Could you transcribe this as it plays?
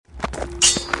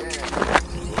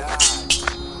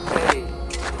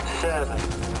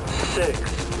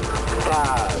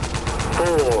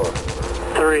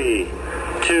3,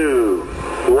 2,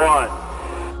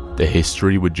 1. The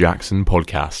History with Jackson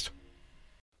podcast.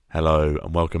 Hello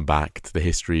and welcome back to the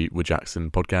History with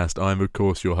Jackson podcast. I'm of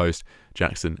course your host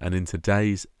Jackson, and in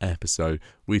today's episode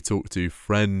we talk to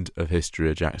friend of History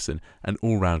with Jackson and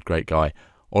all-round great guy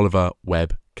Oliver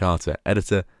Webb-Carter,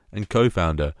 editor and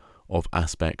co-founder of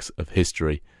Aspects of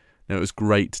History. Now, it was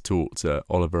great to talk to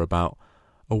Oliver about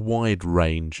a wide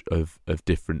range of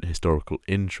different historical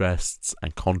interests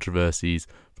and controversies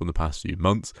from the past few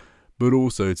months, but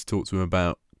also to talk to him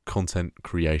about content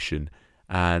creation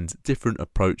and different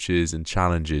approaches and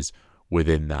challenges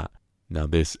within that. Now,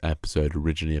 this episode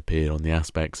originally appeared on the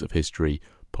Aspects of History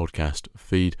podcast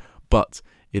feed, but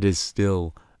it is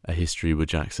still a History with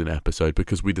Jackson episode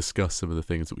because we discuss some of the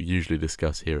things that we usually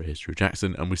discuss here at History with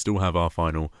Jackson, and we still have our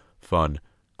final fun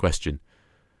question.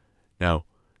 Now,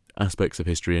 Aspects of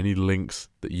History, any links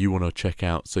that you want to check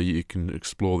out so you can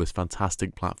explore this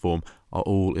fantastic platform are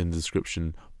all in the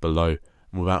description below.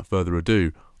 And without further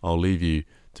ado, I'll leave you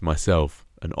to myself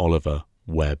and Oliver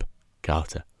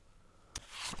Webb-Carter.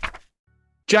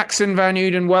 Jackson Van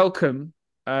Uden, welcome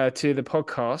to the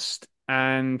podcast,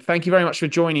 and thank you very much for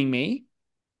joining me.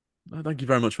 Thank you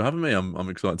very much for having me. I'm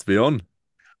excited to be on.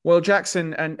 Well,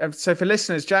 Jackson, and so for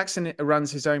listeners, Jackson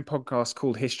runs his own podcast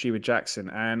called History with Jackson,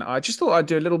 and I just thought I'd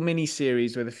do a little mini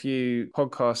series with a few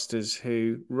podcasters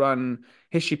who run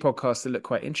history podcasts that look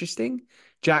quite interesting.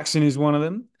 Jackson is one of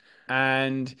them,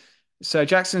 and so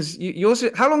Jackson's yours.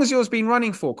 How long has yours been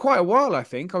running for? Quite a while, I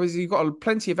think. Obviously, you've got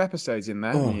plenty of episodes in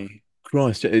there, haven't you?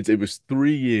 Christ, it was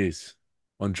 3 years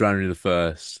on January the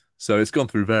 1st, so it's gone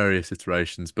through various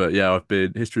iterations. But yeah,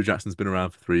 History of Jackson's been around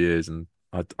for 3 years, and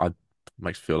I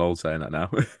makes me feel old saying that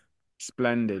now.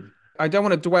 Splendid. I don't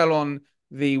want to dwell on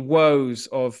the woes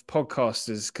of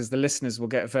podcasters because the listeners will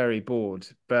get very bored.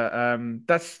 But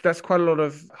that's quite a lot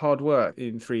of hard work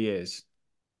in 3 years.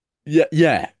 Yeah.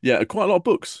 Quite a lot of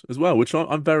books as well, which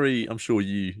I'm sure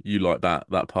you like that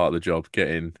part of the job,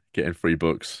 getting free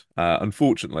books.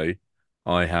 Unfortunately,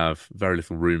 I have very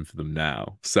little room for them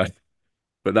now. So,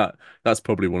 but that's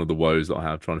probably one of the woes that I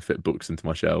have, trying to fit books into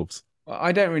my shelves.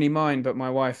 I don't really mind, but my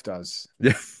wife does.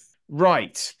 Yeah.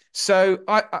 Right. So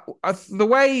the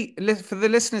way, for the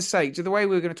listeners' sake, the way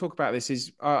we're going to talk about this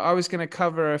is I was going to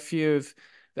cover a few of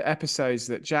the episodes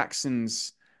that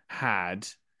Jackson's had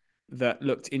that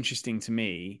looked interesting to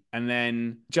me. And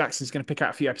then Jackson's going to pick out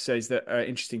a few episodes that are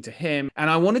interesting to him. And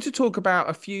I wanted to talk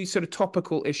about a few sort of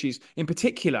topical issues. In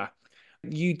particular,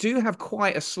 you do have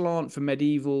quite a slant for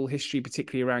medieval history,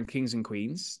 particularly around kings and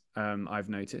queens, I've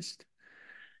noticed.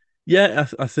 Yeah,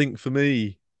 I think for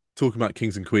me, talking about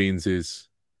kings and queens it's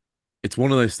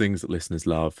one of those things that listeners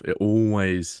love. It's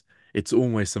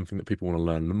always something that people want to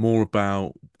learn more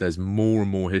about. There's more and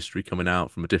more history coming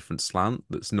out from a different slant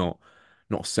that's not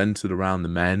centered around the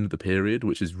men of the period,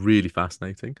 which is really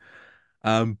fascinating.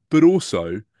 But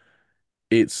also,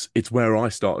 it's where I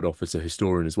started off as a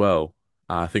historian as well.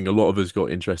 I think a lot of us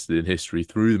got interested in history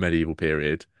through the medieval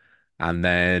period, and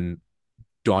then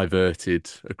diverted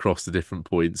across the different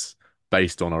points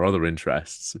based on our other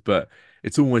interests. But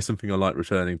it's always something I like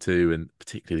returning to, and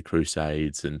particularly the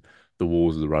Crusades and the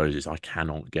Wars of the Roses. I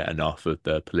cannot get enough of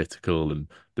the political and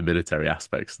the military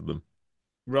aspects of them.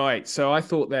 Right. So I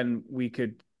thought then we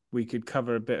could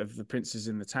cover a bit of the Princes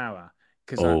in the Tower,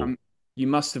 because you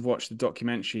must have watched the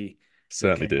documentary.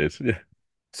 Certainly did. Yeah.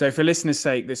 So for listeners'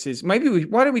 sake, this is why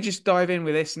don't we just dive in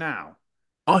with this now?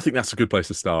 I think that's a good place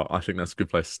to start.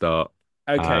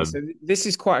 Okay, so this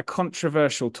is quite a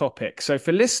controversial topic. So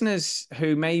for listeners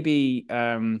who maybe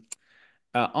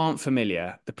aren't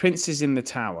familiar, the Princes in the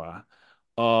Tower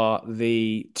are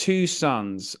the two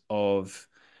sons of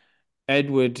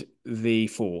Edward the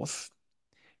Fourth,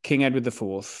 King Edward the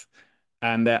Fourth,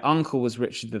 and their uncle was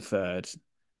Richard the Third.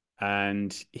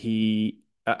 And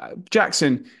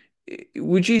Jackson,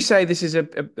 would you say this is a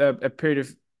period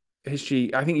of history?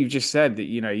 I think you've just said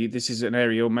that this is an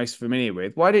area you're most familiar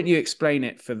with. Why don't you explain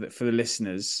it for the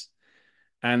listeners,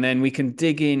 and then we can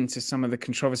dig into some of the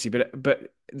controversy.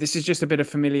 But this is just a bit of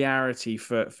familiarity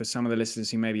for some of the listeners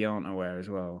who maybe aren't aware as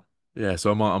well. Yeah,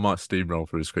 so I might steamroll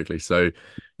through this quickly. So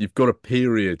you've got a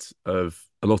period of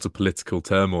a lot of political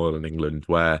turmoil in England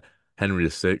where Henry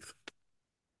VI,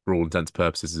 for all intents and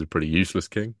purposes, is a pretty useless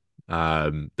king.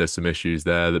 There's some issues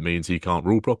there that means he can't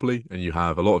rule properly, and you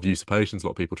have a lot of usurpations, a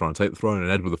lot of people trying to take the throne,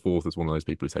 and Edward IV is one of those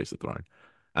people who takes the throne.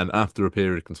 And after a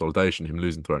period of consolidation, him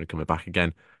losing the throne and coming back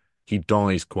again, he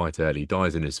dies quite early. He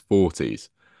dies in his 40s.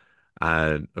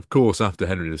 And of course, after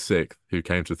Henry VI, who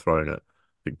came to the throne at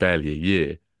I think barely a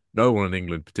year, no one in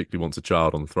England particularly wants a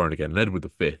child on the throne again. And Edward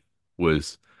V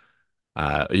was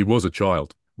he was a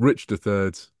child. Richard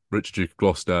III Richard Duke of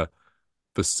Gloucester.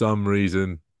 For some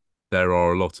reason, there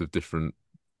are a lot of different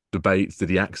debates. Did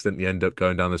he accidentally end up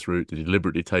going down this route? Did he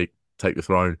deliberately take the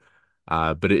throne?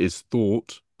 But it is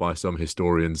thought by some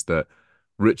historians that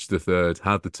Richard III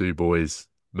had the two boys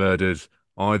murdered,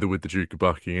 either with the Duke of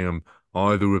Buckingham,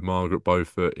 either with Margaret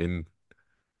Beaufort in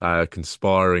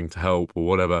conspiring to help or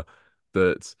whatever.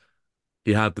 That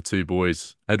he had the two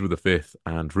boys, Edward V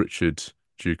and Richard,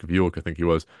 Duke of York, I think he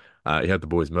was. He had the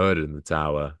boys murdered in the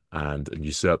Tower and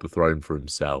usurped the throne for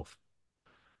himself.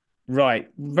 Right.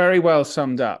 Very well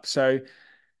summed up. So,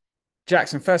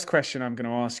 Jackson, first question I'm going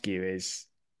to ask you is,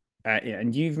 yeah,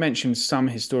 and you've mentioned some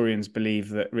historians believe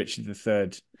that Richard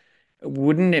III.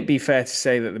 Wouldn't it be fair to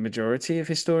say that the majority of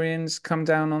historians come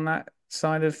down on that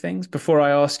side of things? Before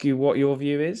I ask you what your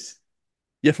view is.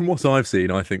 Yeah, from what I've seen,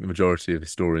 I think the majority of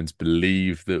historians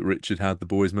believe that Richard had the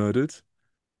boys murdered.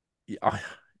 Yeah,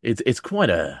 it's quite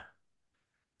a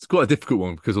difficult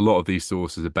one because a lot of these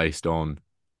sources are based on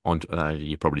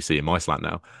you probably see in my slant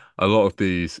now. A lot of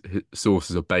these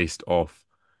sources are based off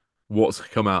what's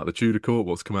come out of the Tudor court,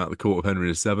 what's come out of the court of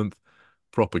Henry VII.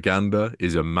 Propaganda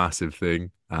is a massive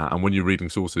thing, and when you're reading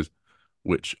sources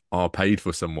which are paid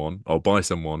for someone or by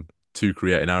someone to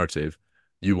create a narrative,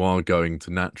 you are going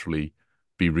to naturally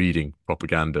be reading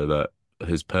propaganda that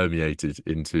has permeated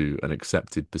into an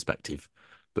accepted perspective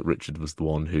that Richard was the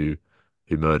one who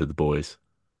murdered the boys.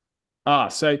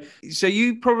 So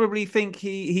you probably think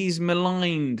he's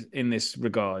maligned in this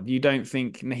regard. You don't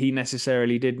think he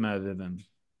necessarily did murder them.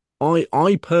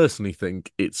 I personally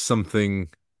think it's something.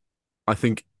 I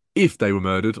think if they were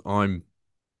murdered,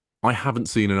 I haven't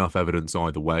seen enough evidence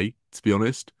either way, to be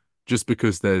honest. Just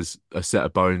because there's a set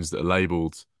of bones that are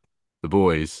labelled the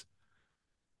boys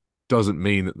doesn't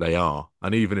mean that they are.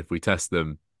 And even if we test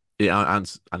them,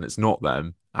 and it's not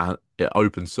them, and it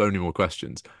opens so many more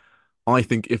questions. I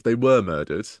think if they were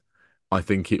murdered, I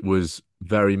think it was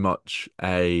very much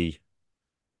a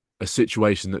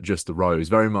situation that just arose,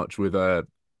 very much with a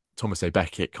Thomas A.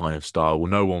 Becket kind of style.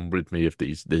 Well, no one rid me of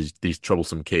these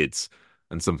troublesome kids,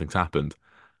 and something's happened.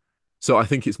 So I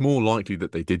think it's more likely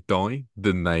that they did die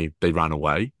than they ran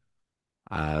away.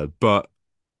 But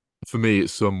for me,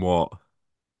 it's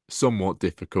somewhat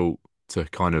difficult to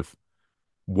kind of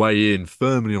weigh in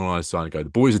firmly on either side and go, the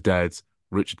boys are dead,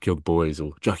 Richard killed the boys,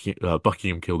 or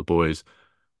Buckingham killed the boys,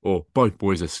 or both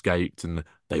boys escaped and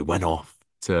they went off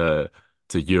to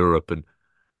Europe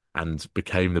and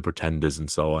became the pretenders and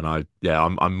so on.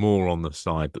 I'm more on the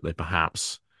side that they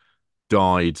perhaps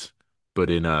died, but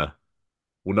in a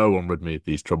well, no one rid me of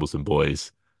these troublesome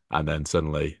boys, and then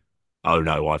suddenly, oh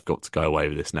no, I've got to go away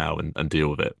with this now and deal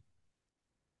with it.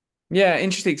 Yeah,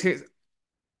 interesting. 'Cause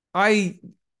I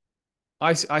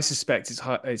I suspect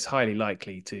it's highly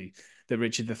likely to that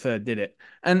Richard III did it,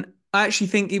 and I actually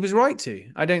think he was right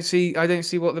to. I don't see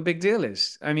what the big deal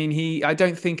is. I mean, I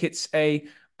don't think it's a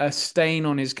stain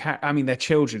on his cat. I mean, they're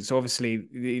children, so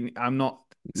obviously, I'm not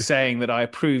saying that I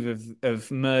approve of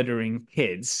murdering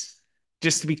kids.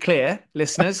 Just to be clear,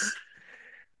 listeners.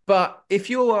 But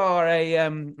if you are a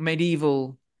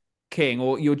medieval king,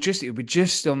 or you're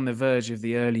just on the verge of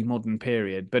the early modern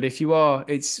period. But if you are,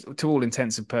 it's to all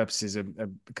intents and purposes a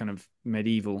kind of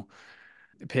medieval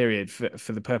period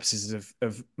for the purposes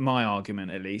of my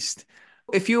argument, at least.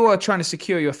 If you are trying to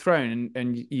secure your throne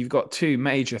and you've got two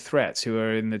major threats who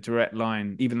are in the direct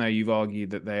line, even though you've argued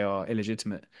that they are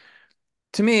illegitimate,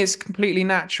 to me, it's completely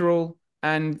natural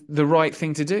and the right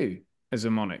thing to do as a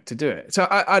monarch to do it. So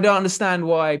I don't understand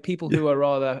why people Yeah, who are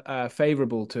rather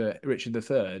favourable to Richard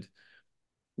III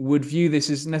would view this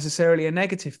as necessarily a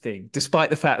negative thing, despite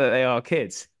the fact that they are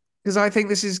kids. Because I think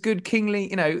this is good kingly,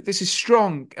 this is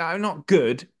strong, not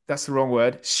good, that's the wrong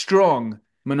word, strong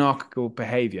monarchical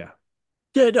behaviour.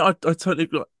 yeah, no, I totally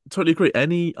agree.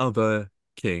 Any other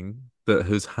king that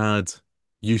has had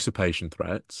usurpation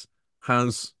threats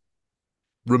has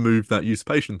removed that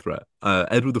usurpation threat.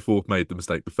 Edward IV made the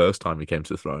mistake the first time he came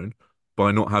to the throne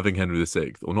by not having Henry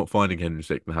VI, or not finding Henry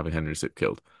VI and having Henry VI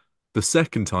killed. The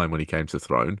second time when he came to the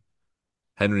throne,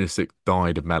 Henry VI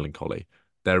died of melancholy.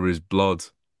 There is blood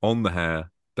on the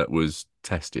hair that was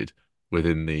tested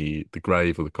within the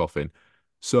grave or the coffin.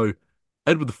 So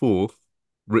Edward IV,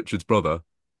 Richard's brother,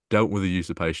 dealt with a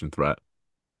usurpation threat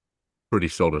pretty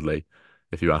solidly,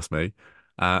 if you ask me.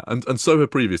 And so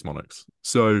have previous monarchs.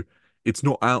 So it's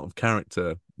not out of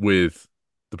character with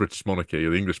the British monarchy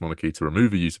or the English monarchy to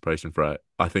remove a usurpation threat.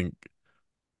 I think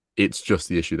it's just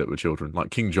the issue that we're children.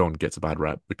 Like King John gets a bad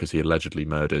rep because he allegedly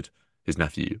murdered his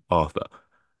nephew Arthur.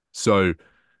 So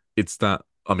it's that.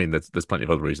 I mean, there's plenty of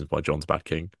other reasons why John's a bad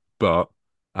king, but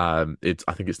it's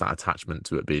I think it's that attachment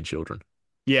to it being children.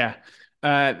 Yeah.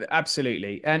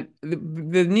 Absolutely. And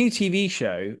the new TV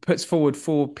show puts forward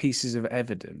four pieces of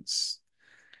evidence.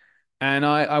 And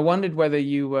I wondered whether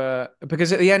you were,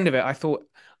 because at the end of it, I thought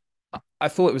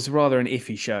it was rather an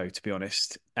iffy show, to be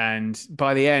honest. And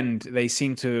by the end, they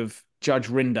seem to have Judge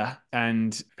Rinder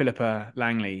and Philippa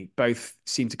Langley both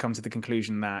seem to come to the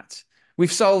conclusion that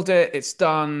we've solved it, it's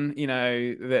done. You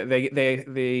know,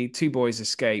 the two boys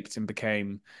escaped and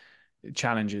became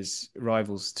challengers,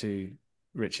 rivals to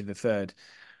Richard III.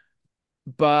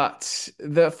 But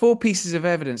the four pieces of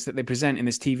evidence that they present in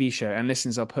this TV show, and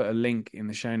listeners, I'll put a link in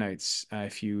the show notes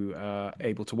if you are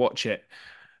able to watch it.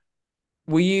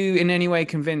 Were you in any way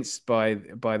convinced by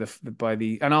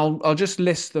the and I'll just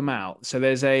list them out. So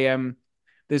there's a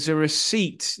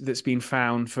receipt that's been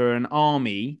found for an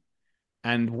army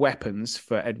and weapons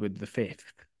for Edward V.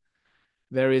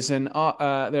 There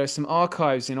are some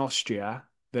archives in Austria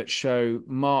that show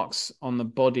marks on the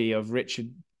body of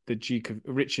Richard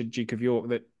Duke of York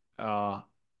that are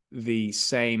the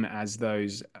same as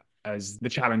those as the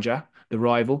challenger, the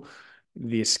rival,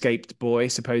 the escaped boy,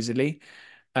 supposedly.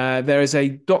 There is a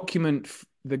document.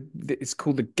 It's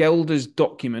called the Gelder's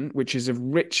document, which is of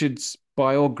Richard's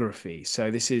biography.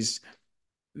 So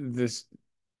this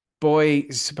boy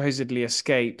supposedly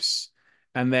escapes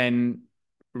and then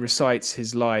recites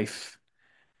his life,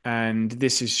 and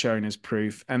this is shown as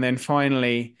proof. And then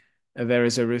finally, there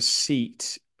is a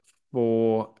receipt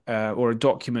for or a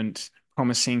document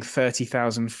promising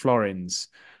 30,000 florins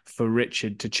for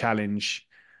Richard to challenge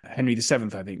Henry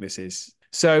VII, I think this is.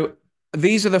 So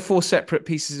these are the four separate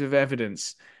pieces of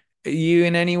evidence. You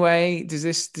in any way, does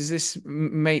this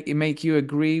make you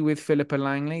agree with Philippa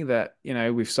Langley that,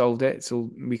 we've solved it, it's all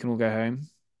we can all go home?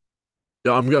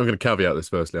 Yeah, I'm going to caveat this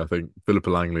firstly. I think Philippa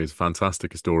Langley is a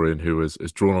fantastic historian who has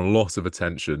drawn a lot of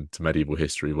attention to medieval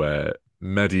history, where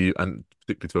and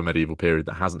particularly to a medieval period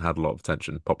that hasn't had a lot of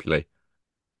attention popularly.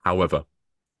 However,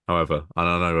 and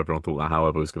I know everyone thought that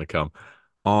however was going to come.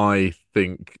 I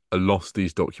think a lot of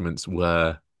these documents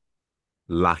were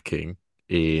lacking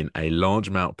in a large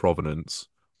amount of provenance,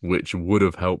 which would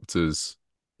have helped us.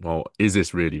 Well, is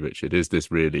this really Richard? Is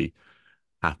this really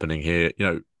happening here?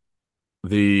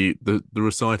 The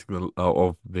reciting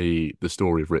of the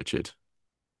story of Richard.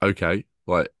 Okay,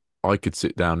 like I could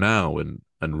sit down now and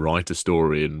write a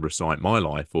story and recite my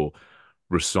life, or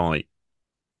recite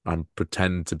and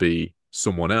pretend to be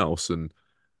someone else and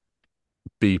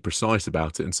be precise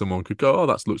about it, and someone could go, "Oh,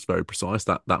 that looks very precise.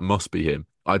 That must be him."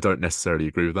 I don't necessarily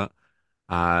agree with that.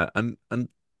 And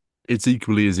it's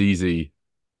equally as easy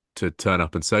to turn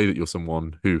up and say that you're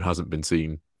someone who hasn't been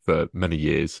seen for many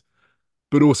years.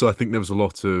 But also, I think there was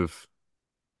lot of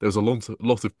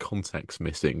context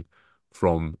missing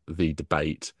from the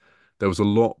debate. There was a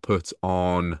lot put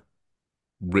on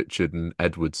Richard and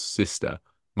Edward's sister,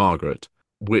 Margaret,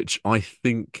 which I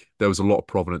think there was a lot of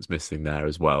provenance missing there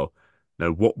as well.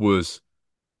 Now, what was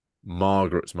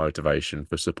Margaret's motivation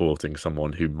for supporting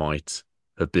someone who might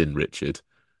have been Richard?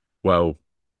 Well,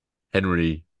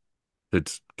 Henry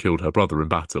had killed her brother in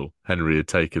battle. Henry had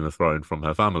taken the throne from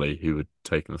her family, who had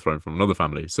taken the throne from another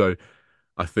family. So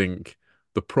I think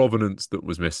the provenance that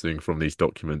was missing from these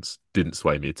documents didn't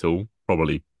sway me at all,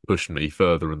 probably pushed me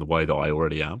further in the way that I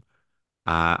already am.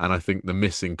 And I think the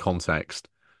missing context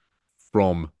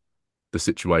from the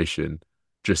situation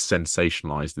just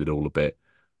sensationalized it all a bit,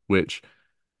 which,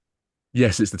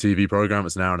 yes, it's the TV program,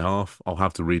 it's an hour and a half. I'll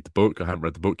have to read the book. I haven't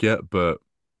read the book yet, but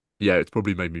yeah, it's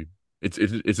probably made me, it's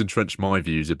entrenched my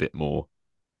views a bit more,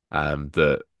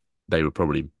 that they were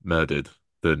probably murdered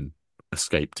than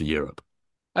escaped to Europe.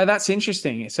 Oh, that's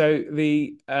interesting. So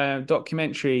the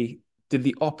documentary did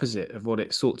the opposite of what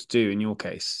it sought to do in your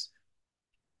case.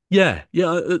 Yeah,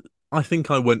 yeah. I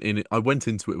think I went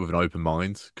into it with an open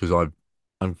mind because I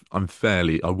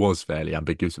was fairly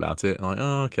ambiguous about it. Like,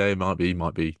 oh, okay, might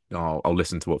be. I'll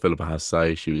listen to what Philippa has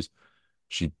to say.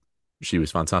 She, she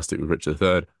was fantastic with Richard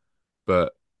III.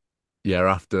 But yeah,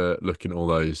 after looking at all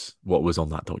those, what was on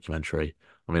that documentary,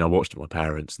 I mean, I watched it with my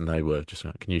parents and they were just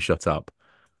like, can you shut up?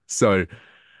 So,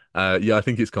 yeah, I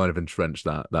think it's kind of entrenched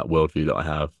that worldview that I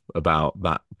have about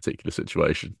that particular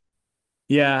situation.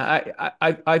 Yeah,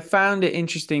 I found it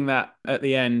interesting that at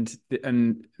the end,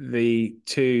 and the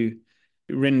two,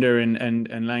 Rinder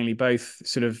and Langley, both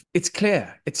sort of, it's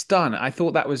clear, it's done. I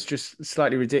thought that was just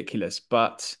slightly ridiculous,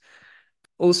 but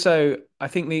also I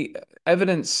think the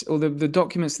evidence or the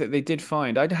documents that they did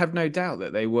find, I'd have no doubt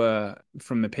that they were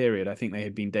from the period. I think they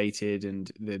had been dated, and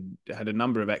they had a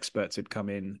number of experts had come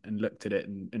in and looked at it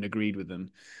and agreed with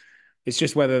them. It's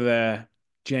just whether they're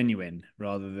genuine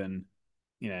rather than,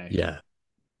 you know, Yeah.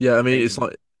 Yeah, I mean,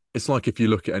 dated. it's like if you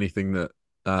look at anything that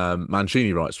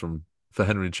Mancini writes from for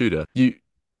Henry and Tudor, you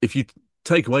if you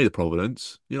take away the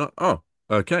provenance, you're like, oh,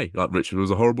 okay, like Richard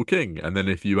was a horrible king. And then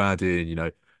if you add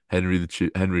in,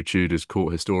 Henry Tudor's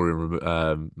court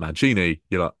historian Mancini,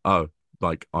 you're like, oh,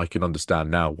 like I can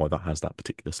understand now why that has that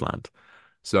particular slant.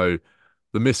 So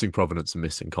the missing provenance and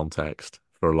missing context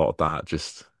for a lot of that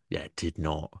just yeah did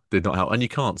not help, and you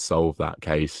can't solve that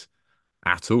case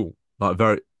at all. Like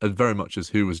very much as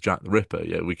who was Jack the Ripper.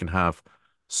 Yeah, we can have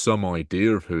some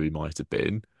idea of who he might have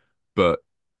been, but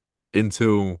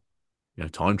until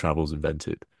time travel's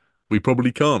invented, we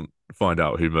probably can't find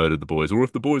out who murdered the boys or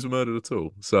if the boys were murdered at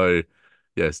all. So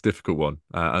yeah, it's a difficult one.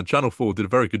 And Channel 4 did a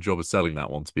very good job of selling that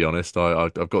one, to be honest.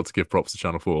 I've got to give props to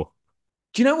Channel 4.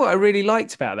 Do you know what I really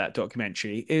liked about that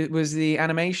documentary? It was the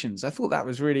animations. I thought that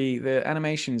was really the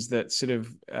animations that sort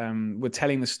of were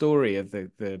telling the story of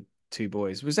the two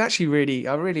boys was actually really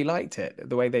I really liked it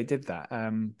the way they did that.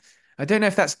 I don't know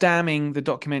if that's damning the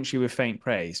documentary with faint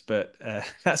praise, but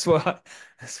that's what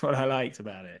I liked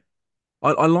about it.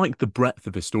 I like the breadth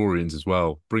of historians as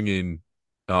well. Bringing,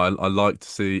 I like to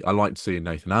see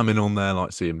Nathan Amin on there. I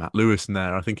like seeing Matt Lewis in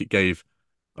there. I think it gave,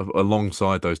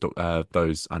 alongside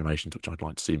those animations, which I'd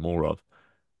like to see more of.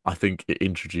 I think it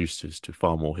introduced us to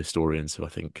far more historians who I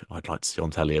think I'd like to see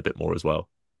on telly a bit more as well.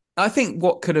 I think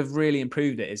what could have really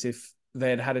improved it is if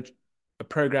they had a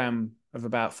program of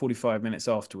about 45 minutes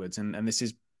afterwards, and this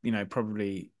is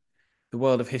probably the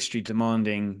world of history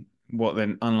demanding what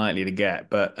they're unlikely to get,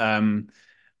 but a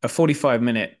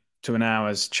 45-minute to an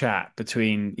hour's chat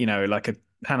between, like a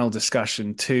panel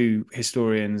discussion, two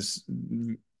historians,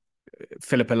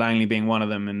 Philippa Langley being one of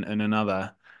them and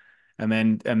another, and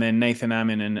then Nathan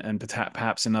Amin and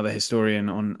perhaps another historian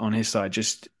on his side,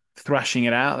 just thrashing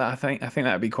it out. I think that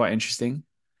would be quite interesting.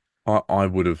 I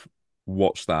would have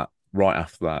watched that right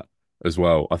after that as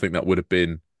well. I think it would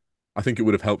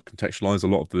have helped contextualize a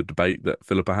lot of the debate that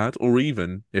Philippa had, or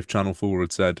even if Channel 4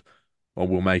 had said, well,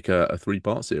 we'll make a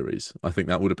three-part series. I think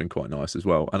that would have been quite nice as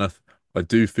well. And I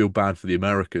do feel bad for the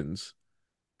Americans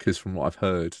because from what I've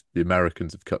heard, the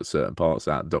Americans have cut certain parts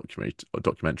out of the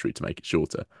documentary to make it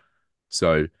shorter.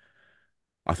 So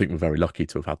I think we're very lucky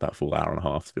to have had that full hour and a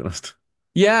half, to be honest.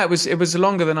 Yeah, it was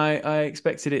longer than I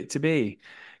expected it to be.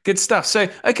 Good stuff. So,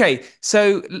 okay,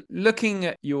 so looking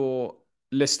at your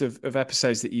list of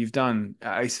episodes that you've done,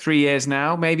 it's 3 years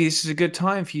now. Maybe this is a good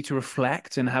time for you to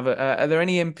reflect and have are there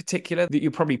any in particular that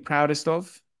you're probably proudest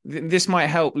of? This might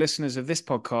help listeners of this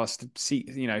podcast to see,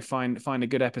 find a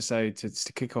good episode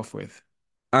to kick off with.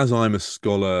 As I'm a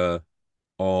scholar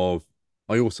of,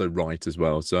 I also write as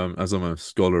well. So as I'm a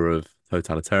scholar of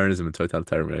totalitarianism and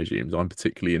totalitarian regimes, I'm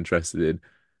particularly interested in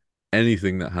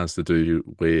anything that has to do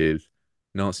with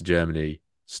Nazi Germany,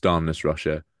 Stalinist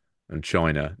Russia, and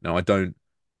China. Now, I don't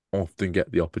often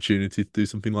get the opportunity to do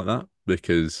something like that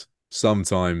because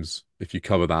sometimes if you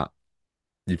cover that,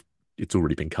 you've it's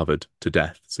already been covered to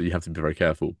death. So you have to be very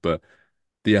careful. But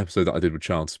the episode that I did with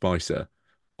Charles Spicer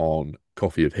on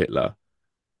Coffee of Hitler,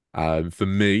 for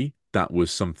me, that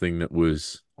was something that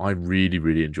was I really,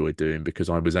 really enjoyed doing because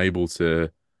I was able to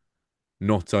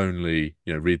not only,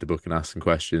 read the book and ask some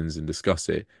questions and discuss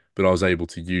it, but I was able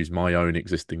to use my own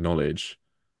existing knowledge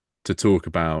to talk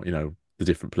about, the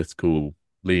different political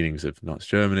leanings of Nazi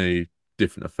Germany,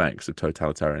 different effects of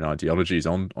totalitarian ideologies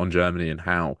on Germany, and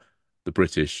how the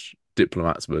British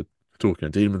diplomats were talking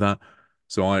and dealing with that.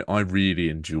 So I really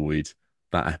enjoyed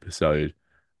that episode,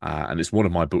 and it's one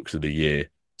of my books of the year,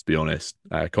 to be honest.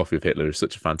 Coffee of Hitler is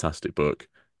such a fantastic book,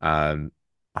 and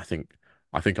I think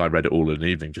I read it all in an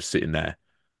evening, just sitting there,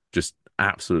 just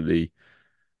absolutely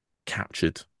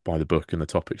captured by the book and the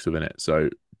topics within it. So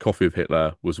Coffee of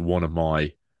Hitler was one of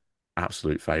my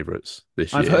absolute favorites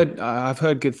this year. I've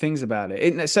heard good things about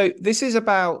it. So this is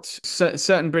about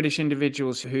certain British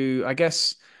individuals who, I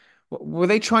guess, were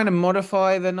they trying to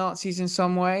modify the Nazis in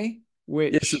some way?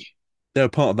 Yes, Which, they were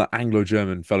part of that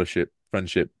Anglo-German fellowship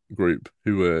friendship group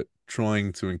who were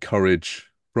trying to encourage,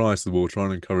 prior to the war, trying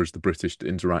to encourage the British to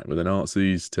interact with the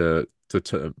Nazis to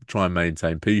try and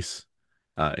maintain peace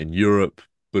in Europe,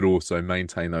 but also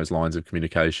maintain those lines of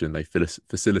communication. They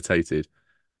facilitated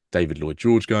David Lloyd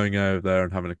George going over there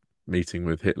and having a meeting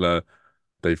with Hitler.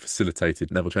 They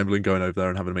facilitated Neville Chamberlain going over there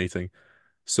and having a meeting.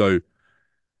 So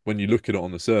when you look at it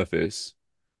on the surface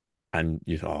and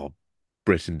you thought, oh,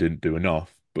 Britain didn't do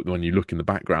enough, but when you look in the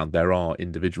background, there are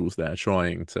individuals there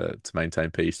trying to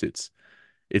maintain peace.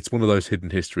 It's one of those hidden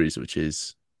histories which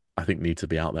is, I think, need to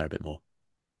be out there a bit more.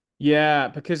 yeah,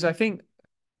 because I think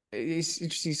it's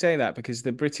interesting you say that because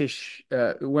the British,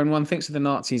 when one thinks of the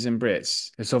Nazis and Brits,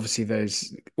 it's obviously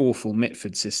those awful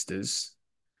Mitford sisters.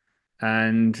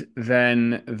 And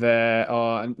then there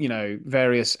are,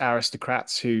 various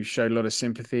aristocrats who showed a lot of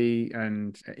sympathy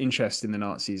and interest in the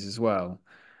Nazis as well.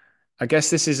 I guess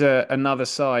this is another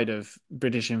side of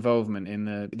British involvement in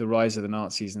the rise of the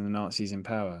Nazis and the Nazis in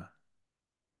power.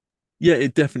 Yeah,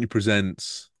 it definitely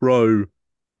presents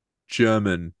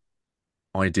pro-German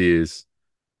ideas,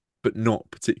 but not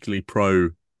particularly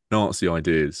pro-Nazi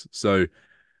ideas. So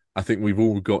I think we've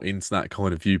all got into that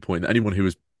kind of viewpoint that anyone who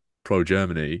was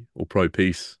pro-Germany or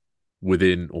pro-peace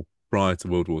within or prior to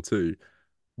World War II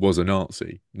was a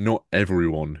Nazi. Not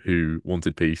everyone who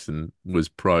wanted peace and was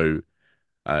pro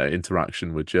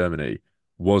interaction with Germany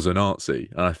was a Nazi.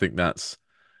 And I think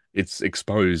it's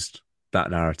exposed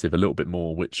that narrative a little bit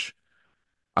more, which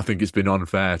I think it's been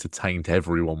unfair to taint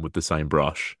everyone with the same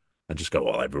brush and just go,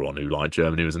 well, everyone who liked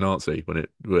Germany was a Nazi when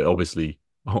it obviously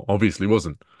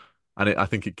wasn't. And I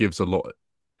think it gives a lot.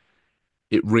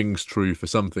 It rings true for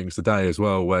some things today as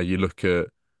well, where you look at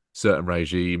certain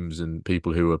regimes and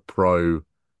people who are pro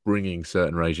bringing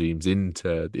certain regimes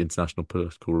into the international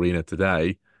political arena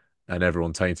today, and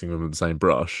everyone tainting them with the same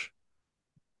brush.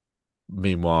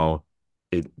 Meanwhile,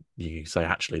 you say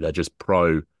actually they're just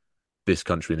pro this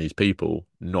country and these people,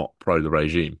 not pro the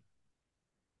regime.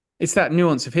 It's that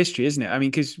nuance of history, isn't it? I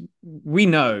mean, because we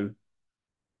know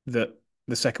that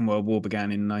the Second World War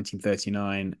began in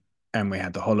 1939 and we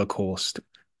had the Holocaust.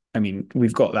 I mean,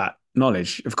 we've got that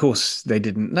knowledge. Of course, they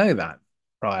didn't know that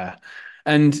prior.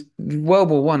 And World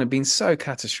War One had been so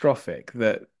catastrophic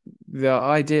that the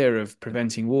idea of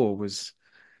preventing war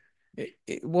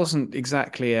it wasn't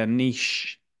exactly a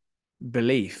niche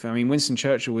belief. I mean, Winston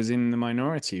Churchill was in the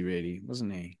minority, really,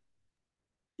 wasn't he?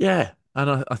 Yeah,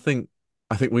 and I think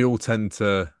we all tend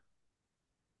to.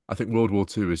 I think World War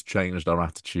Two has changed our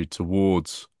attitude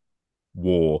towards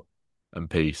war and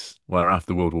peace. Where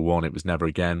after World War One, it was never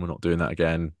again. We're not doing that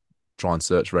again. Try and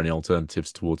search for any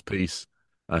alternatives towards peace.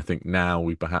 And I think now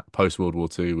we perhaps post World War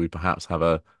Two, we perhaps have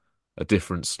a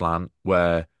different slant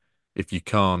where if you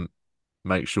can't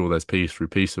make sure there's peace through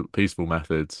peaceful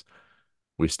methods,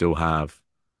 we still have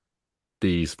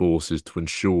these forces to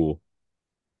ensure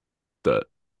that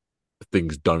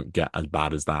things don't get as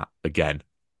bad as that again.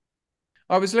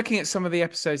 I was looking at some of the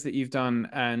episodes that you've done,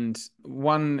 and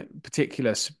one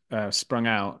particular sprung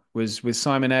out was with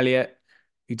Simon Elliott,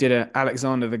 who did a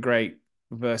Alexander the Great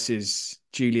versus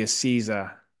Julius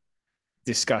Caesar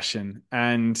discussion.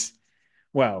 And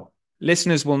well,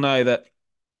 listeners will know that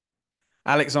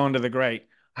Alexander the Great,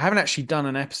 I haven't actually done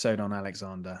an episode on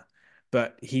Alexander,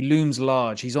 but he looms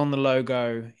large. He's on the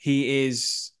logo.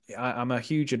 I'm a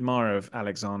huge admirer of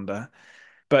Alexander.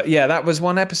 But yeah, that was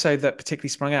one episode that particularly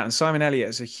sprung out. And Simon Elliott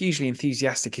is a hugely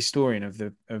enthusiastic historian of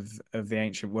the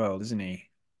ancient world, isn't he?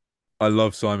 I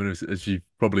love Simon as you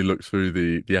probably looked through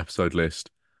the episode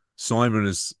list. Simon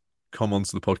has come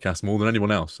onto the podcast more than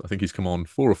anyone else. I think he's come on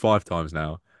 4 or 5 times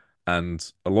now,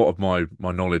 and a lot of my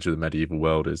knowledge of the medieval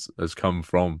world has come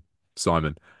from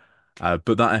Simon. But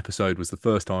that episode was the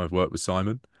first time I've worked with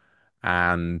Simon,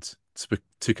 and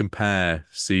to compare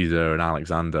Caesar and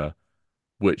Alexander,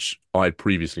 which I'd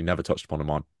previously never touched upon in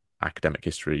my academic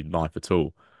history life at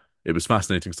all. It was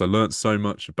fascinating because I learned so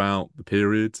much about the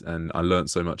period and I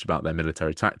learned so much about their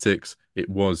military tactics. It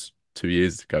was 2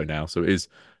 years ago now, so it is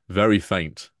very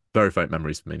faint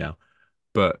memories for me now.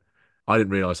 But I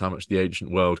didn't realize how much the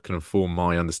ancient world can inform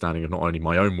my understanding of not only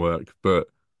my own work, but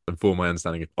inform my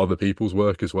understanding of other people's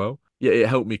work as well. Yeah, it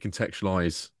helped me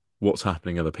contextualize what's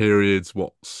happening in the periods,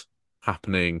 what's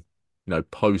happening,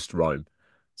 post Rome.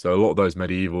 So a lot of those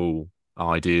medieval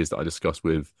ideas that I discussed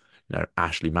with,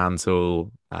 Ashley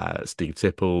Mantle, Steve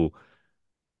Tipple,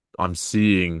 I'm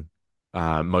seeing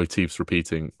motifs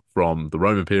repeating from the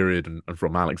Roman period and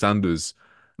from Alexander's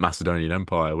Macedonian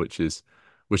Empire, which is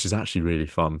actually really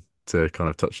fun to kind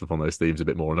of touch upon those themes a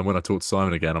bit more. And then when I talk to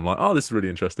Simon again, I'm like, oh, this is really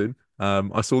interesting.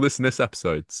 I saw this in this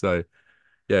episode. So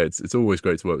yeah, it's always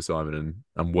great to work with Simon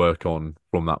and work on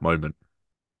from that moment.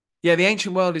 Yeah, the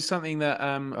ancient world is something that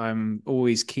I'm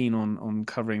always keen on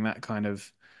covering that kind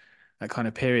of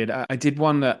period. I did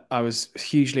one that I was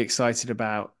hugely excited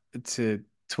about to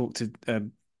talk to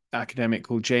an academic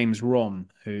called James Rom,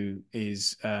 who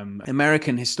is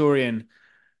American historian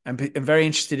and very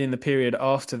interested in the period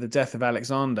after the death of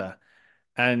Alexander.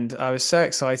 And I was so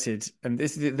excited. And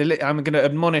I'm going to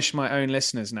admonish my own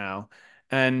listeners now.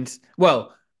 And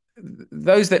well,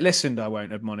 those that listened, I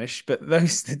won't admonish, but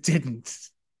those that didn't,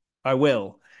 I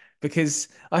will, because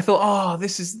I thought, oh,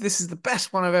 this is the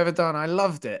best one I've ever done. I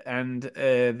loved it, and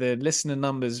the listener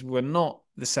numbers were not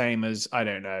the same as I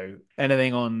don't know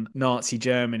anything on Nazi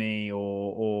Germany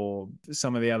or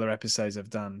some of the other episodes I've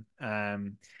done.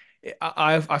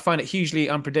 I find it hugely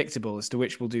unpredictable as to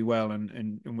which will do well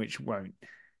and which won't.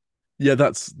 Yeah,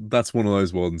 that's one of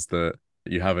those ones that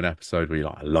you have an episode where you're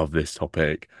like, I love this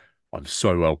topic. I'm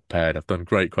so well prepared. I've done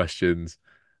great questions,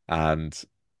 and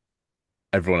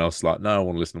everyone else is like, no, I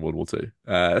want to listen to World War Two.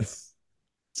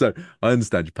 So I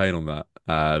understand your pain on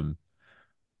that.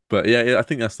 But yeah, I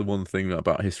think that's the one thing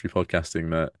about history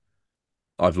podcasting that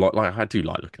I've like I do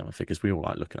like looking at my figures. We all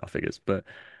like looking at our figures, but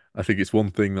I think it's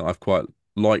one thing that I've quite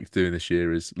liked doing this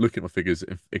year is looking at my figures,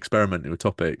 experimenting with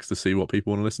topics to see what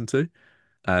people want to listen to.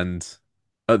 And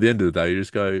at the end of the day, you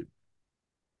just go,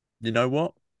 you know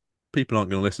what? People aren't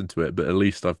going to listen to it, but at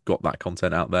least I've got that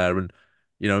content out there. And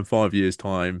in 5 years'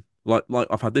 time, like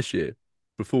I've had this year,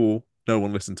 before no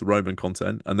one listened to Roman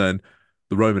content, and then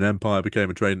the Roman Empire became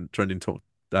a trending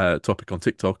topic on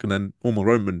TikTok, and then all my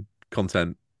Roman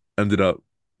content ended up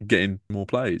getting more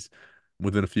plays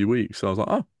within a few weeks. So I was like,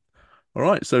 oh, all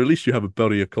right. So at least you have a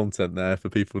body of content there for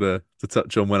people to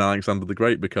touch on when Alexander the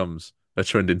Great becomes a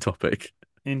trending topic.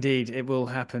 Indeed, it will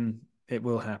happen. It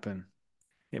will happen.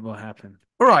 It will happen.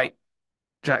 All right,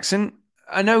 Jackson.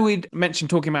 I know we'd mentioned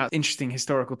talking about interesting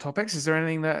historical topics. Is there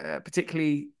anything that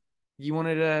particularly you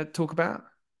wanted to talk about?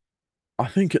 I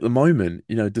think at the moment,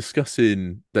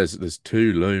 discussing there's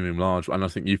two looming large, and I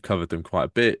think you've covered them quite a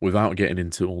bit without getting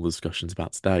into all the discussions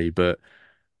about today. But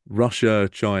Russia,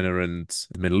 China, and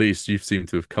the Middle East, you seem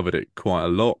to have covered it quite a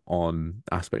lot on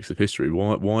aspects of history.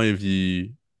 Why have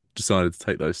you decided to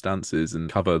take those stances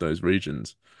and cover those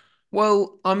regions?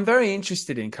 Well, I'm very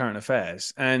interested in current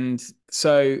affairs, and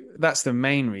so that's the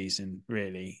main reason,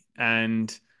 really.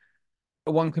 And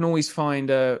one can always find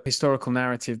a historical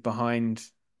narrative behind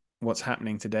what's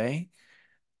happening today.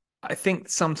 I think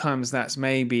sometimes that's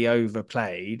maybe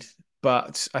overplayed,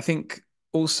 but I think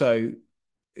also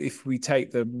if we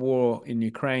take the war in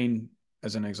Ukraine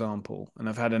as an example, and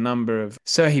I've had a number of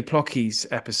Serhii Plokhy's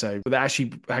episode that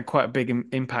actually had quite a big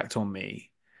impact on me.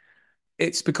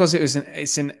 It's because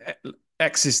it's an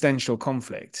existential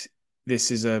conflict. This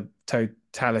is a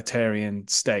totalitarian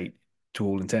state to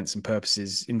all intents and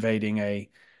purposes invading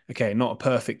not a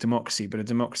perfect democracy, but a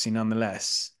democracy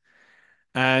nonetheless.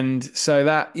 And so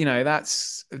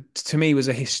that's to me was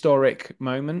a historic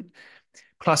moment.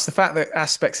 Plus, the fact that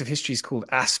aspects of history is called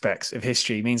aspects of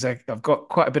history means I've got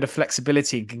quite a bit of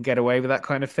flexibility and can get away with that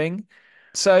kind of thing.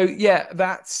 So, yeah,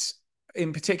 that's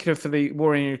in particular for the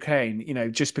war in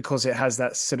Ukraine, just because it has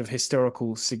that sort of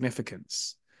historical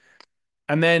significance.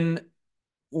 And then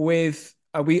with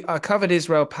I covered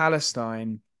Israel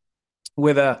Palestine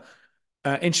with a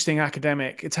interesting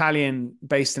academic Italian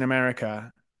based in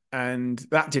America, and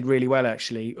that did really well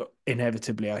actually,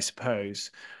 inevitably, I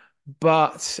suppose.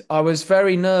 But I was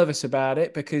very nervous about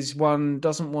it because one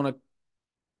doesn't want to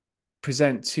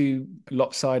present too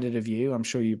lopsided a view. I'm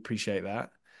sure you appreciate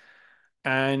that.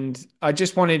 And I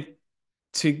just wanted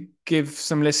to give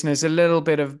some listeners a little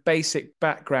bit of basic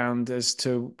background as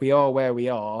to we are where we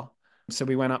are. So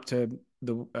we went up to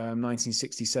the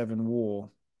 1967 war.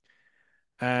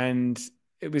 And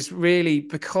it was really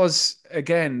because,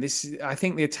 again, I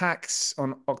think the attacks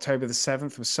on October the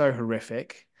 7th were so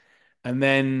horrific. And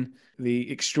then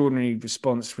the extraordinary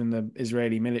response from the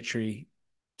Israeli military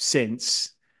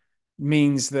since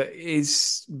means that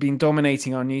it's been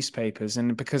dominating our newspapers.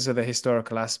 And because of the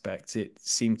historical aspect, it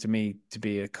seemed to me to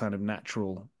be a kind of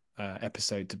natural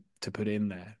episode to put in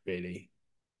there, really.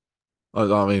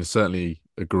 I mean, certainly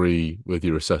agree with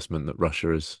your assessment that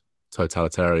Russia is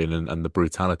totalitarian and the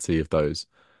brutality of those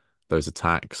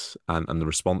attacks and the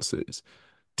responses.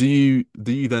 Do you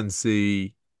then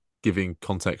see giving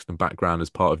context and background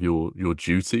as part of your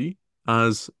duty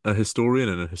as a historian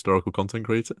and a historical content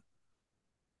creator?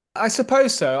 I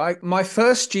suppose so. My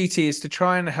first duty is to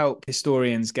try and help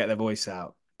historians get their voice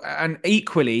out. And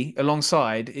equally,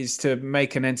 alongside, is to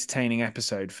make an entertaining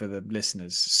episode for the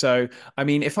listeners. So, I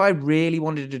mean, if I really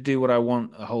wanted to do what I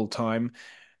want the whole time,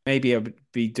 maybe I would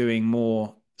be doing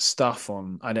more stuff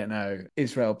on, I don't know,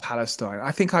 Israel Palestine.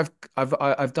 I think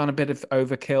I've done a bit of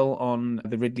overkill on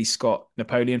the Ridley Scott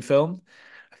Napoleon film.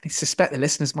 I suspect the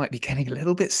listeners might be getting a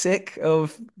little bit sick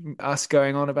of us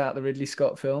going on about the Ridley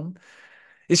Scott film.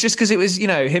 It's just because it was,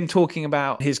 him talking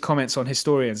about his comments on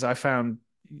historians, I found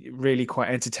really quite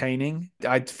entertaining.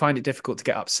 I find it difficult to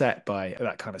get upset by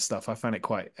that kind of stuff. I find it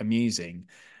quite amusing.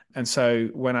 And so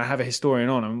when I have a historian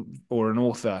on or an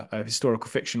author, a historical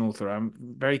fiction author, I'm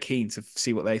very keen to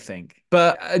see what they think.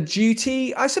 But a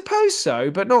duty, I suppose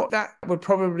so, but not that would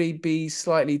probably be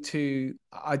slightly too,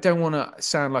 I don't want to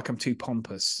sound like I'm too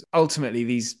pompous. Ultimately,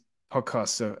 these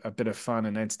podcasts are a bit of fun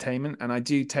and entertainment. And I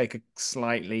do take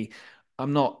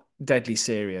I'm not deadly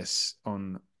serious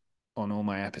on all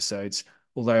my episodes.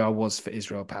 although I was for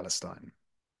Israel Palestine.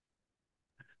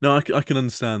 No, I can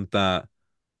understand that.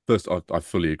 First, I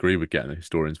fully agree with getting a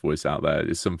historian's voice out there.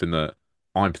 It's something that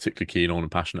I'm particularly keen on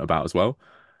and passionate about as well.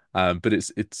 But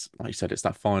it's like you said, it's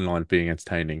that fine line of being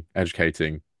entertaining,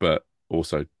 educating, but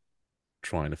also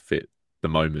trying to fit the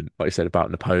moment. Like you said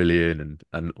about Napoleon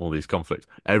and all these conflicts.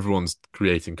 Everyone's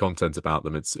creating content about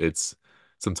them. It's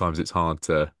sometimes it's hard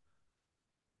to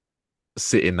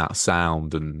sit in that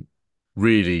sound and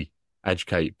really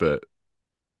educate, but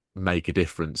make a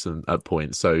difference and at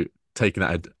points. So taking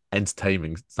that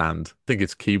entertaining stand, I think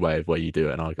it's a key way of where you do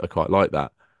it, and I quite like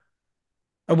that.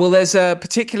 Well, there's a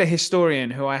particular historian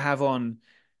who I have on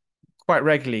quite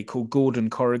regularly called Gordon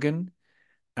Corrigan.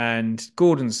 And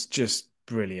Gordon's just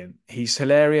brilliant. He's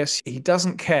hilarious. He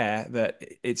doesn't care that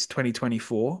it's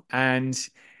 2024, and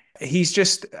he's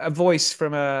just a voice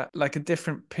from a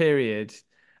different period.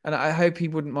 And I hope he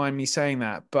wouldn't mind me saying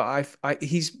that, but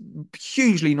he's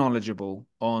hugely knowledgeable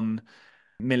on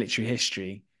military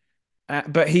history,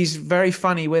 but he's very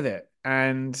funny with it.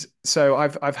 And so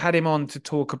I've had him on to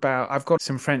talk about. I've got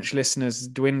some French listeners,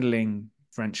 dwindling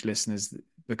French listeners,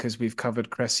 because we've covered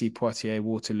Crecy, Poitiers,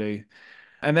 Waterloo.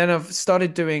 And then I've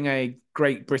started doing a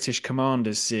Great British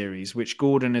Commanders series, which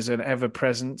Gordon is an ever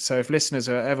present. So if listeners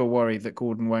are ever worried that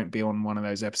Gordon won't be on one of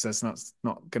those episodes, that's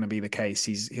not going to be the case.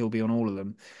 He'll be on all of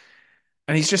them.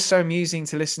 And he's just so amusing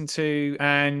to listen to.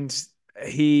 And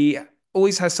he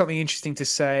always has something interesting to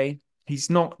say.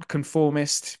 He's not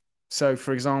conformist. So,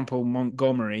 for example,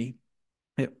 Montgomery,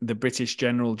 the British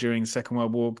general during the Second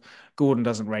World War, Gordon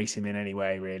doesn't rate him in any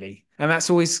way, really. And that's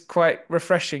always quite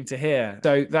refreshing to hear.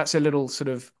 So that's a little sort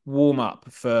of warm up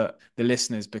for the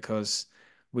listeners, because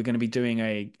we're going to be doing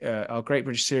our Great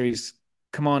British Series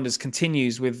Commanders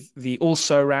continues with the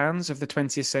also rans of the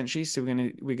 20th century. So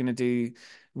we're gonna do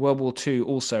World War II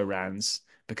also rans,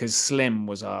 because Slim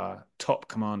was our top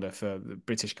commander for the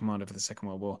British commander for the Second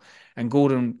World War. And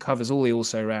Gordon covers all the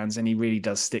also rans, and he really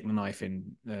does stick the knife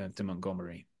in to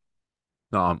Montgomery.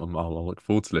 No, I'll look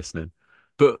forward to listening.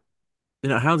 But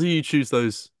how do you choose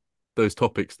those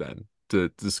topics then to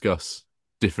discuss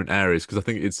different areas? Because I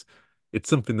think it's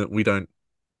something that we don't,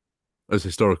 as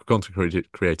historical content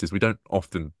creators, we don't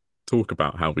often talk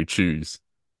about how we choose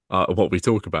what we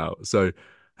talk about. So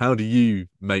how do you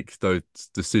make those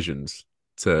decisions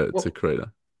to Well, create that?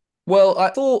 well, I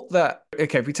thought that,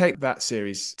 okay, if we take that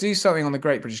series, do something on the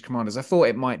Great British Commanders, I thought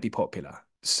it might be popular.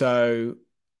 So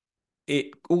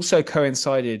it also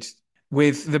coincided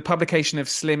with the publication of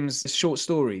Slim's short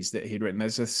stories that he'd written.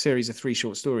 There's a series of 3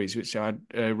 short stories which I'd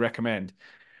recommend.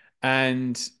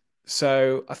 And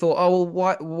so I thought, oh,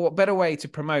 well, what better way to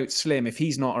promote Slim if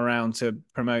he's not around to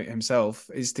promote himself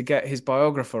is to get his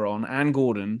biographer on, Anne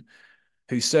Gordon,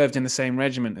 who served in the same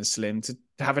regiment as Slim, to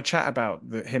have a chat about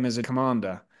him as a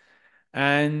commander.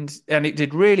 And it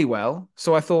did really well.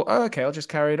 So I thought, oh, okay, I'll just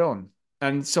carry it on.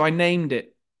 And so I named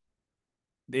it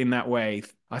in that way.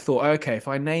 I thought, okay, if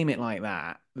I name it like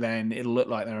that, then it'll look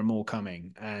like there are more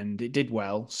coming. And it did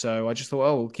well. So I just thought,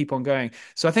 oh, we'll keep on going.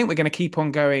 So I think we're going to keep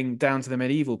on going down to the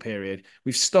medieval period.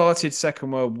 We've started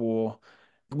Second World War.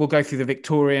 We'll go through the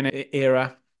Victorian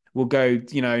era. We'll go,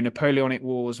 Napoleonic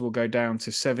Wars. We'll go down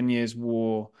to 7 Years'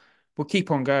 War. We'll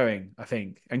keep on going, I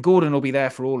think. And Gordon will be there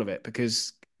for all of it,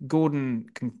 because Gordon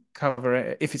can cover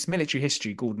it. If it's military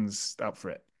history, Gordon's up for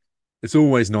it. It's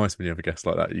always nice when you have a guest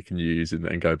like that you can use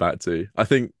and go back to. I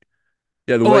think,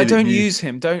 yeah, the Oh, I way that don't you. use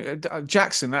him. Don't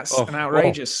Jackson. That's an Oh,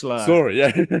 outrageous slur. sorry,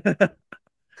 yeah.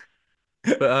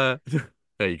 But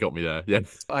yeah, you got me there. Yeah,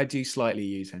 I do slightly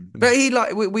use him, but he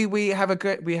like we have a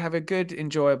good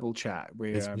enjoyable chat.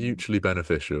 We it's mutually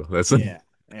beneficial. That's Yeah,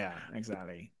 yeah,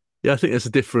 exactly. yeah. I think it's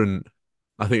a different.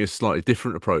 I think it's a slightly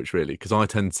different approach, really, because I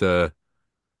tend to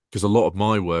because a lot of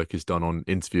my work is done on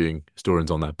interviewing historians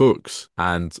on their books,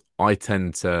 and I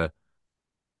tend to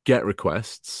get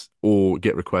requests or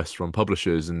get requests from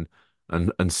publishers and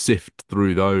sift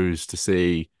through those to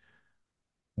see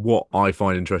what I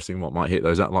find interesting, what might hit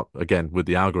those out, like again with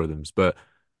the algorithms. But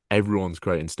everyone's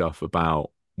creating stuff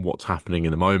about what's happening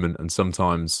in the moment, and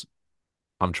sometimes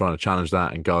I'm trying to challenge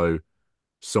that and go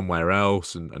somewhere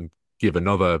else and give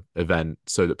another event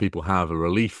so that people have a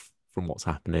relief from what's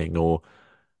happening, or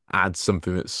add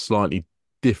something that's slightly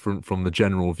different from the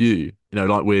general view.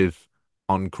 Like with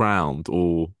Uncrowned,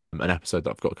 or an episode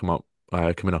that I've got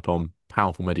coming up on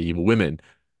powerful medieval women,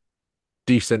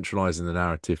 decentralizing the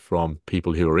narrative from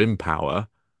people who are in power,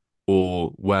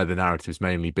 or where the narrative's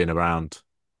mainly been around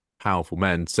powerful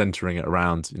men, centering it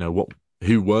around,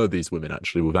 who were these women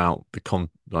actually, without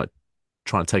like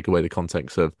trying to take away the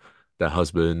context of their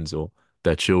husbands or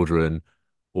their children,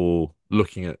 or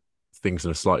looking at things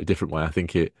in a slightly different way. I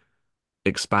think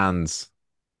expands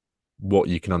what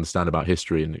you can understand about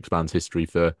history and expands history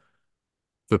for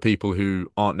people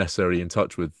who aren't necessarily in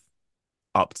touch with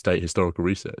up to date historical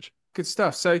research. Good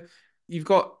stuff. So you've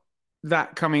got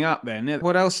that coming up then.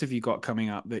 What else have you got coming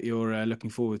up that you're looking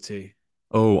forward to?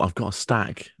 Oh, I've got a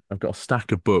stack. I've got a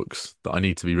stack of books that I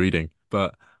need to be reading,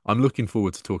 but I'm looking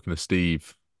forward to talking to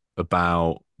Steve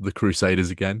about the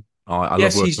Crusaders again. I love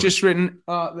Yes, he's working with. just written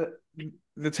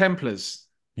the Templars.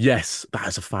 Yes, that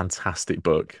is a fantastic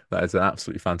book. That is an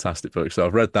absolutely fantastic book. So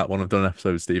I've read that one. I've done an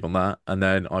episode with Steve on that, and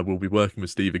then I will be working with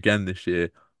Steve again this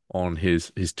year on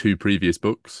his two previous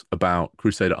books about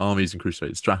Crusader armies and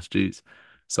Crusader strategies.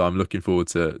 So I'm looking forward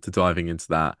to diving into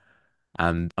that,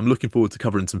 and I'm looking forward to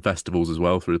covering some festivals as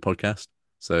well through the podcast.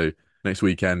 So next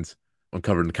weekend I'm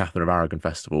covering the Catherine of Aragon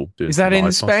Festival, doing Is some that in live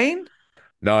posts. Spain?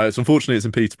 No, it's unfortunately it's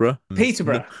in Peterborough.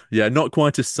 Peterborough. Yeah, not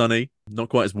quite as sunny, not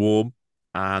quite as warm,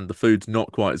 and the food's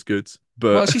not quite as good.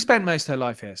 Well, But she spent most of her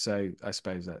life here, so I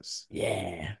suppose that's.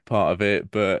 yeah, part of it.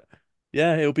 But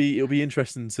yeah, it'll be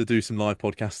interesting to do some live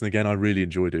podcasting again. I really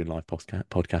enjoy doing live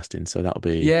podcasting, so Yeah, that'll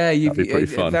be pretty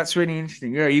fun. that's really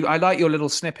interesting. Yeah, I like your little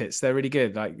snippets. They're really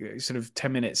good, like sort of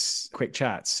 10 minutes quick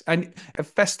chats. And a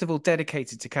festival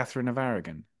dedicated to Catherine of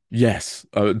Aragon. Yes,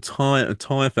 an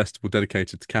entire festival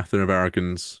dedicated to Catherine of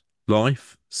Aragon's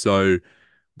life. So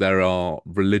there are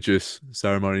religious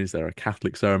ceremonies, there are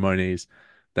Catholic ceremonies,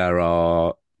 there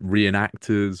are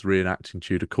reenactors reenacting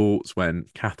Tudor courts when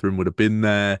Catherine would have been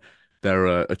there. There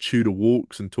are Tudor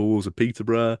walks and tours of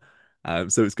Peterborough.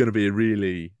 So it's going to be a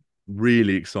really,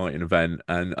 really exciting event.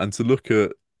 And to look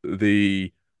at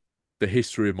the the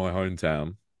history of my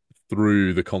hometown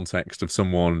through the context of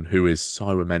someone who is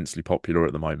so immensely popular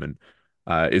at the moment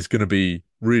is going to be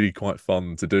really quite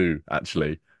fun to do,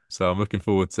 actually. So I'm looking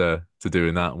forward to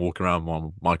doing that and walking around with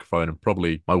my microphone and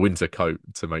probably my winter coat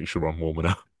to make sure I'm warm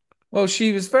enough. Well,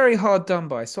 she was very hard done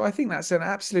by, so I think that's an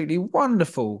absolutely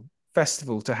wonderful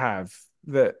festival to have.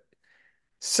 That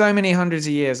so many hundreds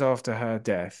of years after her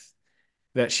death,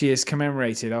 that she is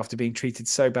commemorated after being treated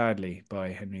so badly by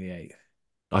Henry VIII.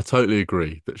 I totally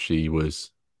agree that she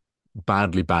was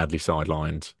badly, badly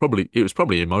sidelined. Probably it was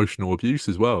probably emotional abuse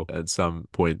as well at some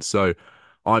point. So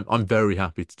I'm very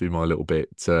happy to do my little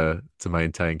bit to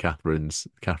maintain Catherine's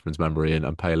memory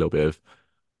and pay a little bit of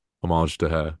homage to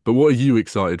her. But what are you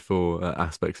excited for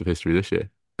aspects of history this year?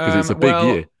 Because it's a Um, big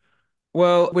year.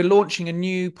 well, well, we're launching a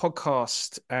new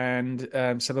podcast, and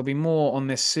so there'll be more on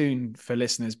this soon for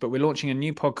listeners. But we're launching a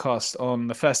new podcast on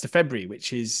the 1st of February,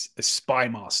 which is Spy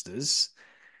Masters,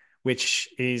 which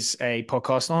is a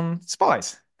podcast on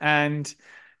spies. And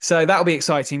so that'll be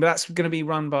exciting. But that's going to be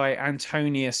run by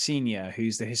Antonia Senior,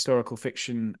 who's the historical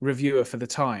fiction reviewer for the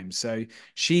Times. So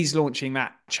she's launching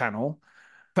that channel.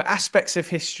 For aspects of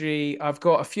history, I've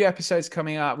got a few episodes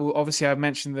coming up. Well, obviously, I've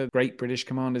mentioned the Great British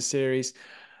Commanders series.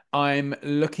 I'm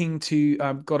looking to,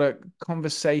 I've got a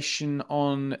conversation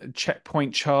on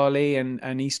Checkpoint Charlie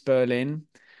and East Berlin.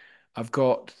 I've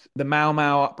got the Mau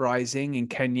Mau uprising in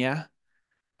Kenya.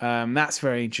 That's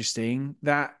very interesting.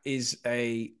 I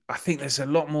think there's a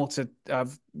lot more to.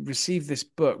 I've received this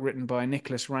book written by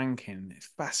Nicholas Rankin. It's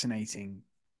fascinating,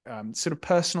 sort of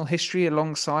personal history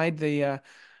alongside the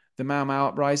Mau Mau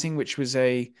uprising, which was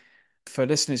for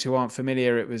listeners who aren't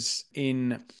familiar, it was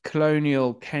in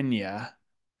colonial Kenya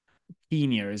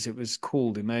as it was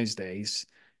called in those days,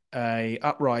 a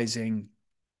uprising,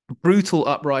 brutal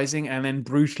uprising, and then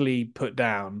brutally put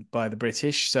down by the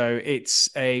British. So it's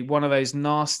a one of those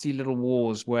nasty little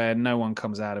wars where no one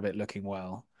comes out of it looking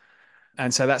well.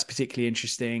 And so that's particularly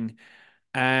interesting.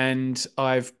 And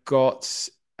I've got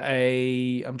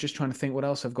I'm just trying to think what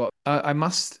else I've got. I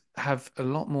must have a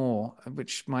lot more,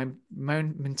 which my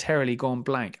momentarily gone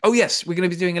blank. Oh yes, we're going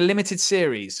to be doing a limited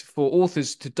series for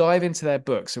authors to dive into their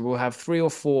books. So we'll have 3 or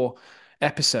 4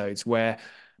 episodes where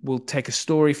we'll take a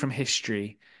story from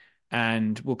history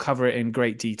and we'll cover it in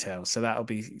great detail. So that'll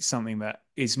be something that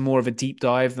is more of a deep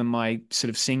dive than my sort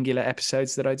of singular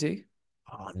episodes that I do.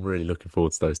 Oh, I'm really looking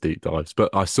forward to those deep dives. But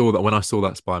I saw that when I saw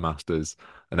that Spy Masters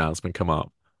announcement come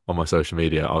up on my social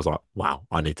media, I was like, wow,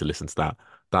 I need to listen to that.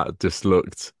 That just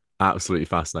looked absolutely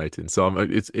fascinating. So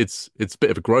it's a bit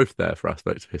of a growth there for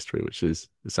aspects of history, it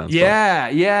sounds fun. Yeah,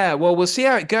 yeah. Well, we'll see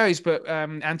how it goes. But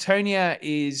Antonia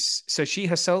so she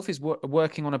herself is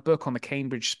working on a book on the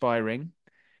Cambridge spy ring,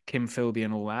 Kim Philby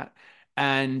and all that.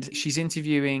 And she's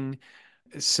interviewing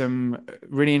some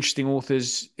really interesting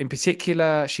authors. In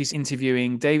particular, she's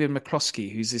interviewing David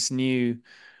McCloskey, who's this new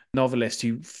novelist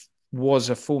who was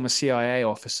a former CIA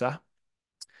officer.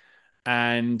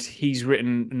 And he's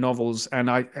written novels. And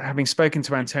having spoken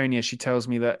to Antonia, she tells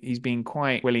me that he's been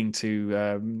quite willing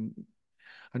to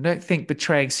I don't think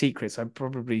betraying secrets. I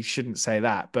probably shouldn't say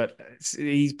that, but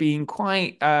he's been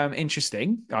quite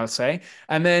interesting, I'll say.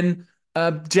 And then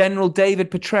General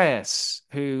David Petraeus,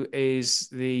 who is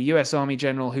the U.S. Army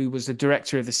general who was the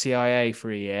director of the CIA for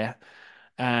a year.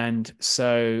 And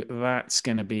so that's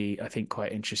going to be, I think,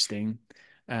 quite interesting.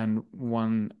 And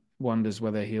one wonders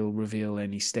whether he'll reveal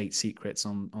any state secrets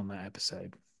on that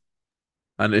episode.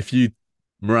 And if you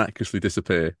miraculously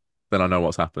disappear, then I know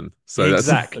what's happened. So that's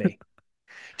Exactly.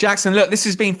 Jackson, look, this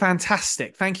has been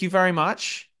fantastic. Thank you very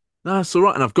much. no, that's all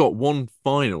right. And I've got one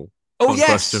final Oh, fun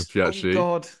question yes. for you, Oh, actually.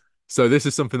 God. So this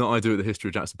is something that I do at the History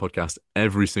of Jackson podcast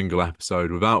every single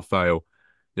episode without fail.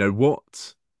 You know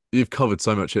what you've covered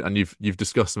so much, and you've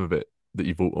discussed some of it that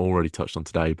you've already touched on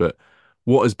today. But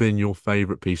what has been your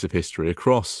favourite piece of history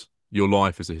across your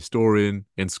life as a historian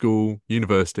in school,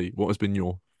 university? What has been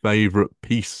your favourite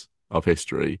piece of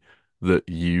history that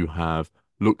you have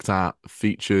looked at,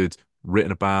 featured,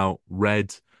 written about,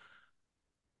 read?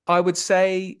 I would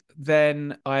say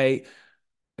then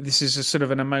this is a sort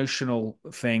of an emotional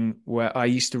thing where I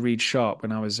used to read Sharp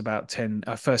when I was about 10.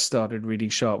 I first started reading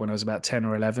Sharp when I was about 10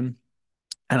 or 11,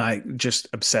 and I just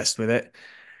obsessed with it.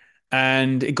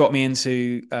 And it got me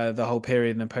into the whole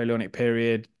period, Napoleonic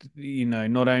period,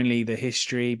 not only the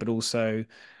history, but also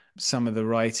some of the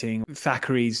writing,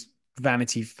 Thackeray's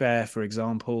Vanity Fair, for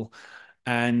example,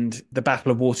 and the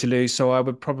Battle of Waterloo. So I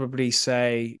would probably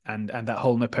say, and that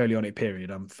whole Napoleonic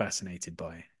period, I'm fascinated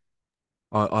by.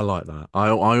 I like that. I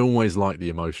always like the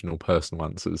emotional, personal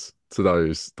answers to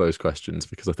those questions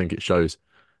because I think it shows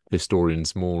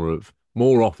historians more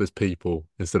off as people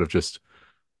instead of just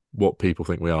what people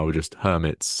think we are. We're just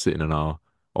hermits sitting in our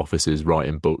offices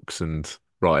writing books and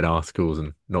writing articles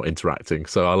and not interacting.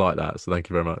 So I like that. So thank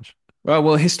you very much.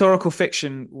 Well, historical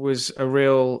fiction was a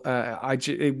real.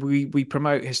 We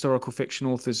promote historical fiction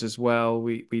authors as well.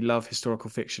 We love historical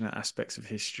fiction aspects of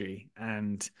history,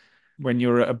 and when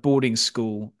you're at a boarding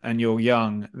school and you're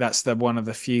young, that's the one of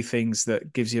the few things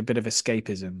that gives you a bit of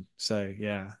escapism. So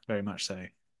yeah, very much so.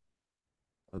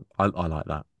 I like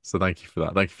that. So thank you for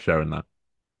that. Thank you for sharing that.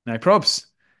 No probs.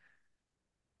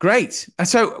 Great. And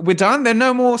so we're done. There are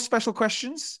no more special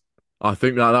questions. I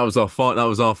think that was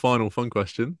our final fun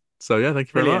question. So yeah, thank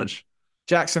you very Brilliant. much.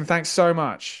 Jackson, thanks so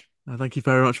much. Thank you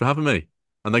very much for having me,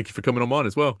 and thank you for coming on mine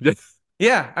as well. Yeah,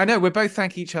 Yeah, I know. We're both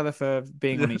thanking each other for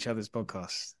being on yeah. each other's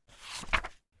podcasts.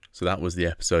 So that was the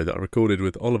episode that I recorded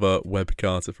with Oliver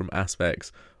Webb-Carter from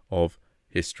Aspects of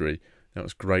History. That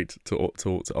was great to talk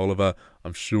to Oliver.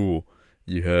 I'm sure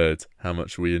you heard how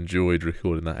much we enjoyed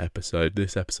recording that episode.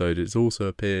 This episode has also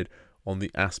appeared on the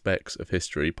Aspects of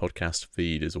History podcast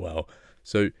feed as well.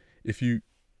 So if you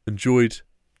enjoyed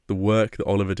the work that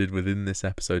Oliver did within this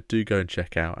episode, do go and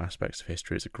check out Aspects of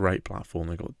History. It's a great platform.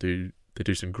 They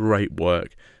do some great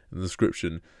work. In the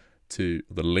description to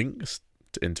the links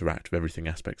to interact with everything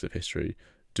Aspects of History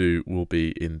will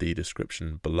be in the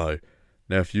description below.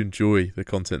 Now, if you enjoy the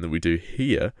content that we do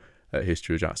here at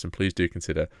History of Jackson, please do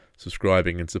consider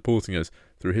subscribing and supporting us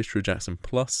through History of Jackson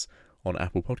Plus on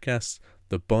Apple Podcasts,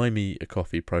 the Buy Me a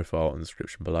Coffee profile in the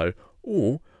description below,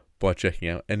 or by checking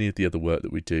out any of the other work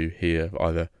that we do here,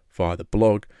 either via the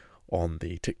blog, on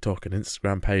the TikTok and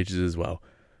Instagram pages as well.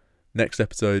 Next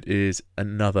episode is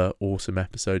another awesome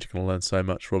episode. You're going to learn so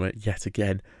much from it yet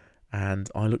again. And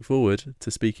I look forward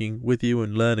to speaking with you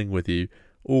and learning with you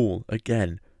all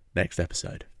again next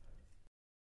episode.